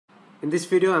In this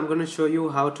video, I'm going to show you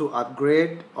how to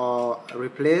upgrade or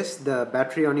replace the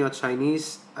battery on your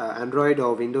Chinese Android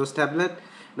or Windows tablet.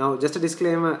 Now, just a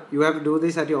disclaimer, you have to do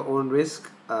this at your own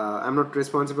risk. I'm not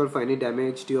responsible for any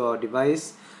damage to your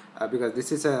device because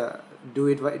this is a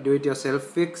do-it-yourself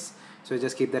fix. So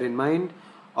just keep that in mind.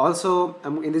 Also,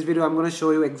 in this video, I'm going to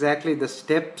show you exactly the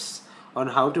steps on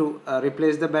how to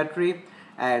replace the battery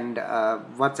and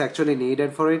what's actually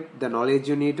needed for it, the knowledge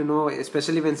you need to know,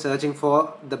 especially when searching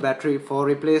for the battery for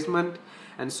replacement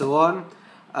and so on.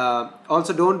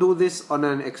 Also, don't do this on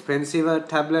an expensive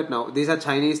tablet. Now, these are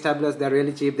Chinese tablets, they're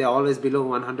really cheap, they're always below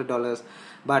 $100.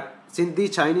 But since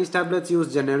these Chinese tablets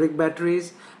use generic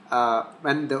batteries,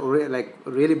 and the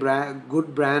really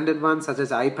good branded ones such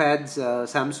as iPads,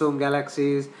 Samsung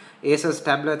Galaxies, Asus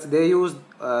tablets, they use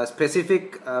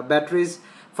specific batteries.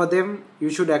 For them, you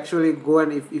should actually go,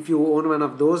 and if you own one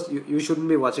of those, you shouldn't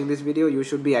be watching this video. You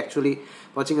should be actually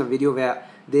watching a video where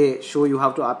they show you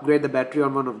how to upgrade the battery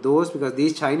on one of those, because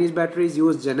these Chinese batteries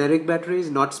use generic batteries,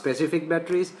 not specific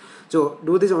batteries. So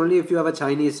do this only if you have a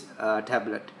Chinese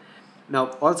tablet. Now,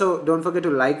 also don't forget to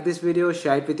like this video,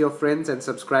 share it with your friends, and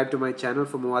subscribe to my channel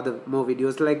for more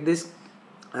videos like this.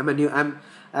 I'm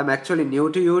actually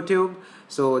new to YouTube,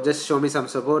 so just show me some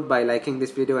support by liking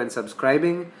this video and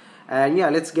subscribing. And yeah,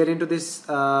 let's get into this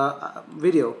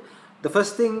video. The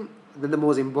first thing, then the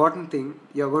most important thing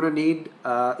you're going to need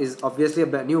is obviously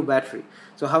a new battery.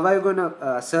 So how are you going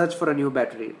to search for a new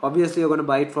battery? Obviously, you're going to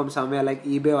buy it from somewhere like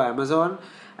eBay or Amazon.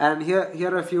 And here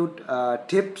are a few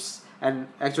tips, and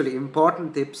actually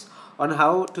important tips on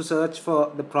how to search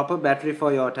for the proper battery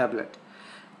for your tablet.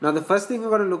 Now, the first thing you're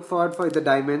going to look for is the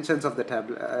dimensions of the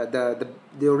tablet,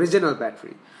 the original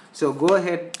battery. So go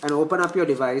ahead and open up your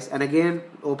device, and again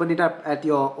open it up at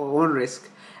your own risk.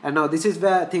 And now this is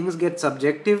where things get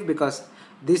subjective, because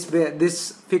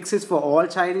this fixes for all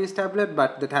Chinese tablet,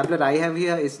 but the tablet I have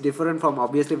here is different from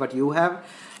obviously what you have.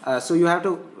 So you have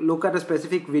to look at a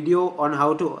specific video on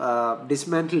how to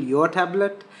dismantle your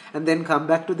tablet and then come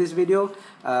back to this video,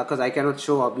 because I cannot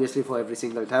show obviously for every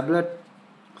single tablet.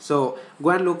 So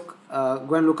go and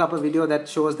look up a video that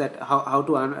shows that how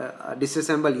to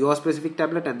disassemble your specific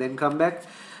tablet and then come back.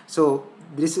 So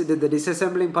the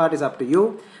disassembling part is up to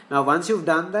you. Now, once you've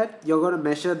done that, you're going to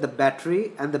measure the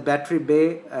battery and the battery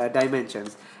bay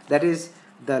dimensions. That is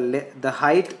the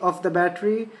height of the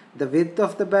battery, the width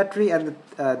of the battery, and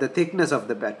the thickness of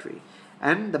the battery.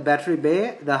 And the battery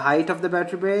bay, the height of the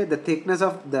battery bay, the thickness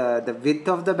of the width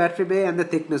of the battery bay, and the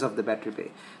thickness of the battery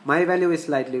bay. My value is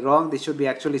slightly wrong. This should be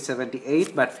actually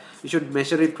 78, but you should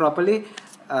measure it properly.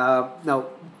 Now,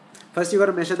 first you got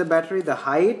to measure the battery, the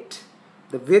height,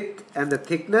 the width, and the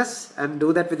thickness, and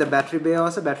do that with the battery bay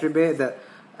also. Battery bay, the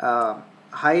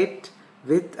height,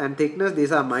 width, and thickness.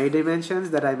 These are my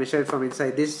dimensions that I measured from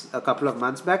inside this a couple of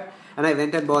months back, and I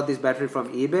went and bought this battery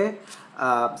from eBay.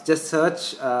 Just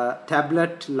search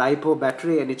tablet LiPo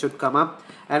battery and it should come up.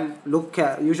 And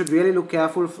you should really look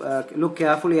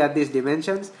carefully at these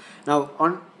dimensions. Now,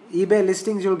 on eBay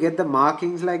listings, you'll get the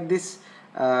markings like this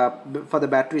for the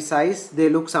battery size. They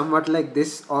look somewhat like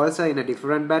this also in a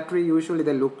different battery. Usually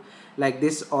they look like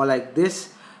this or like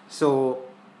this. So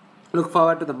look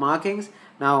forward to the markings.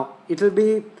 Now it will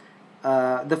be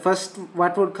the first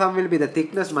what would come will be the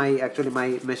thickness. My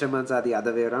measurements are the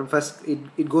other way around. First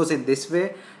it goes in this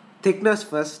way, thickness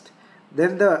first,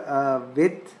 then the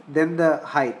width, then the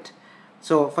height.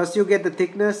 So first you get the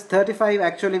thickness. 35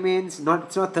 actually means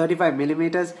it's not 35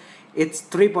 millimeters, it's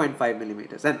 3.5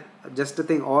 millimeters. And just to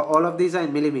think, all of these are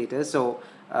in millimeters, so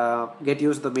get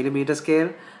used to the millimeter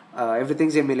scale.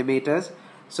 Everything's in millimeters.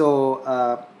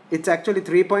 So it's actually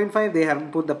 3.5, they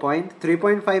haven't put the point.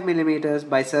 3.5 millimeters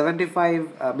by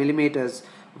 75 millimeters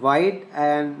wide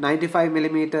and 95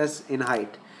 millimeters in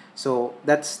height. So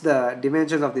that's the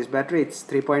dimensions of this battery. It's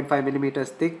 3.5 millimeters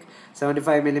thick,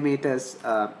 75 millimeters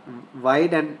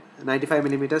wide, and 95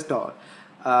 millimeters tall.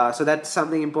 So that's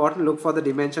something important. Look for the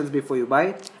dimensions before you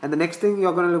buy. And the next thing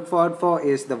you're going to look forward for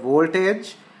is the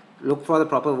voltage. Look for the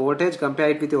proper voltage, compare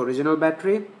it with the original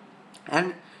battery.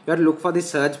 And you have to look for the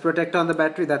surge protector on the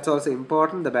battery. That's also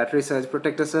important. The battery surge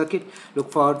protector circuit.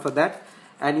 Look forward for that.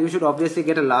 And you should obviously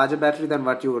get a larger battery than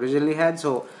what you originally had.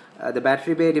 So the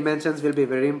battery bay dimensions will be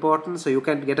very important. So you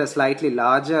can get a slightly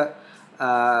larger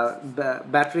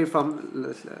battery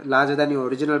from larger than your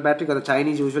original battery, because the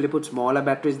Chinese usually put smaller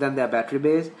batteries than their battery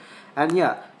bays. And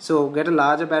yeah, so get a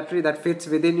larger battery that fits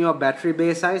within your battery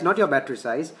bay size, not your battery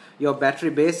size, your battery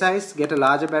bay size. Get a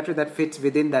larger battery that fits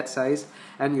within that size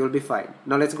and you'll be fine.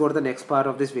 Now let's go to the next part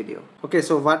of this video. Okay,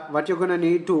 so what you're gonna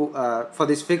need to for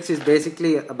this fix is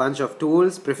basically a bunch of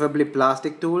tools, preferably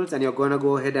plastic tools, and you're gonna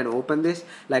go ahead and open this.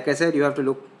 Like I said, you have to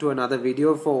look to another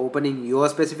video for opening your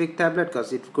specific tablet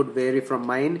because it could vary from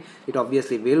mine. It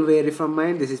obviously will vary from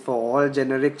mine. This is for all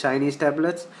generic Chinese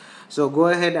tablets. So go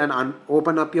ahead and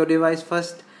open up your device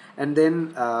first, and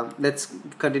then let's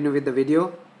continue with the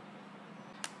video.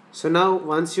 So now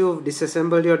once you've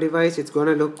disassembled your device, it's going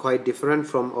to look quite different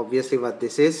from obviously what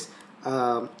this is.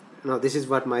 Now this is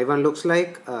what my one looks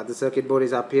like. The circuit board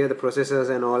is up here, the processors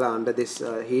and all are under this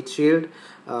heat shield.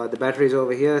 The battery is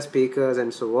over here, speakers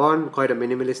and so on. Quite a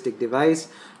minimalistic device,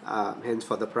 hence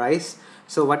for the price.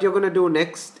 So what you're going to do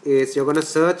next is you're going to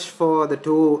search for the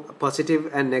two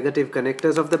positive and negative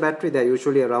connectors of the battery. They're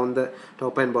usually around the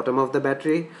top and bottom of the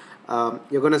battery.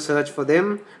 You're going to search for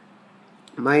them.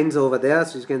 Mine's over there,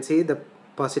 so you can see the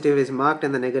positive is marked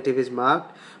and the negative is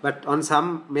marked, but on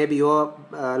some, maybe your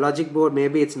logic board,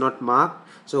 maybe it's not marked,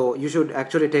 so you should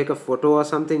actually take a photo or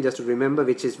something just to remember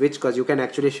which is which, because you can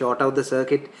actually short out the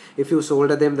circuit if you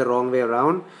solder them the wrong way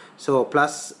around. So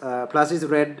plus is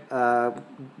red,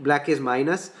 black is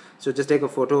minus, so just take a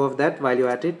photo of that while you're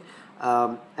at it.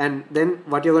 And then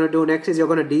what you're going to do next is you're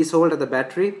going to desolder the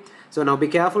battery. So now be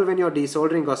careful when you're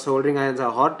desoldering, because soldering irons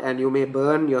are hot and you may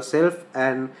burn yourself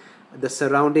and the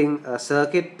surrounding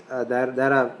circuit.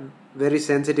 There are very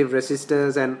sensitive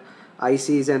resistors and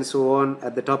ICs and so on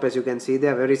at the top. As you can see, they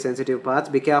are very sensitive parts.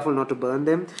 Be careful not to burn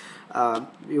them.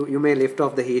 You may lift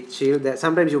off the heat shield.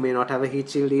 Sometimes you may not have a heat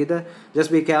shield either. Just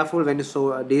be careful when you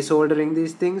desoldering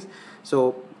these things.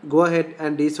 So go ahead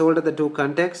and desolder the two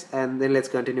contacts, and then let's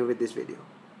continue with this video.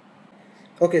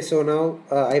 Okay, so now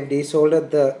I've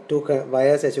desoldered the two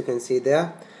wires, as you can see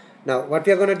there. Now what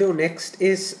we are going to do next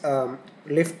is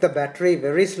lift the battery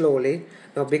very slowly.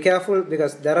 Now be careful,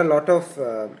 because there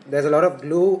are there's a lot of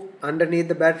glue underneath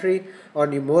the battery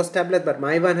on most tablets, but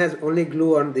my one has only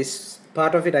glue on this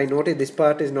part of it. I noticed this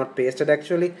part is not pasted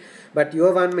actually, but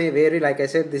your one may vary. Like I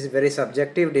said, this is very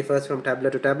subjective, differs from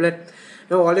tablet to tablet.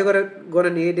 Now all you're gonna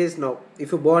need is, now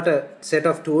if you bought a set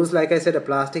of tools, like I said, a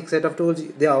plastic set of tools,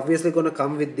 they're obviously gonna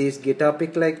come with these guitar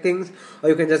pick like things, or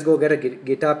you can just go get a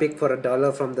guitar pick for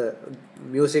 $1 from the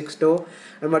music store.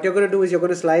 And what you're gonna do is you're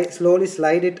gonna slowly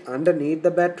slide it underneath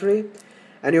the battery,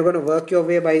 and you're going to work your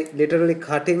way by literally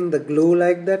cutting the glue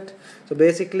like that. So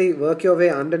basically work your way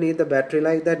underneath the battery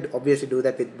like that. Obviously do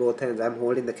that with both hands. I'm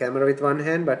holding the camera with one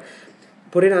hand, but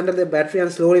put it under the battery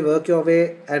and slowly work your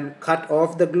way and cut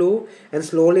off the glue and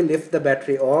slowly lift the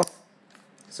battery off.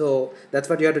 So that's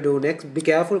what you have to do next. Be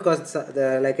careful, because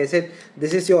like I said,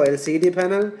 this is your LCD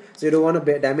panel, so you don't want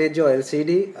to damage your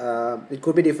LCD. It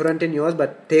could be different in yours,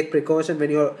 but take precaution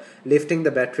when you're lifting the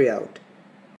battery out.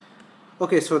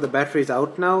 Okay, so the battery is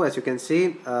out now. As you can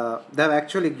see, they have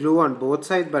actually glue on both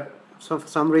sides, but for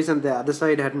some reason the other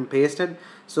side hadn't pasted.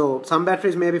 So some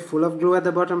batteries may be full of glue at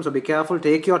the bottom, so be careful.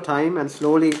 Take your time and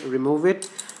slowly remove it.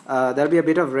 There'll be a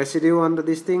bit of residue under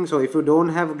this thing, so if you don't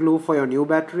have glue for your new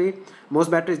battery,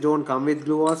 most batteries don't come with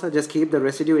glue also, just keep the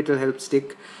residue, it will help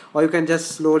stick. Or you can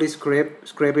just slowly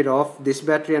scrape it off this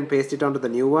battery and paste it onto the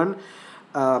new one.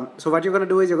 So what you're going to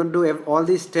do is you're going to do all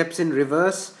these steps in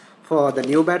reverse for the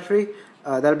new battery.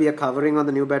 There'll be a covering on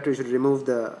the new battery. You should remove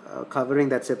the covering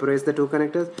that separates the two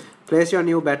connectors. Place your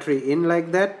new battery in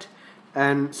like that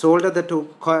and solder the two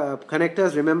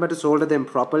connectors. Remember to solder them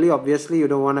properly. Obviously you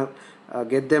don't want to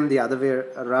get them the other way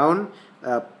around.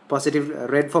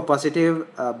 Red for positive,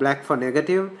 black for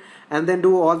negative, and then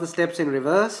do all the steps in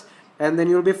reverse, and then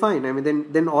you'll be fine. I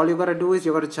mean, then all you gotta do is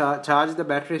you gotta charge the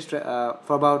battery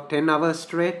for about 10 hours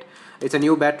straight. It's a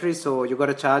new battery, so you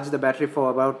gotta charge the battery for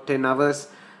about 10 hours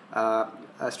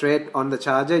straight on the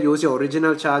charger. Use your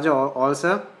original charger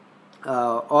also,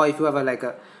 or if you have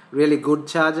a really good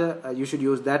charger, you should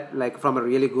use that, like from a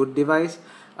really good device.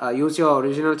 Use your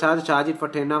original charger, charge it for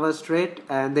 10 hours straight,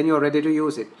 and then you're ready to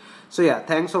use it. So yeah,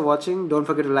 thanks for watching. Don't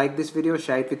forget to like this video,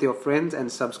 share it with your friends, and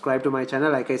subscribe to my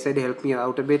channel. Like I said, help me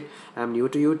out a bit. I'm new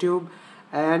to YouTube.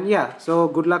 And yeah, so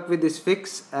good luck with this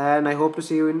fix, and I hope to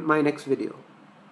see you in my next video.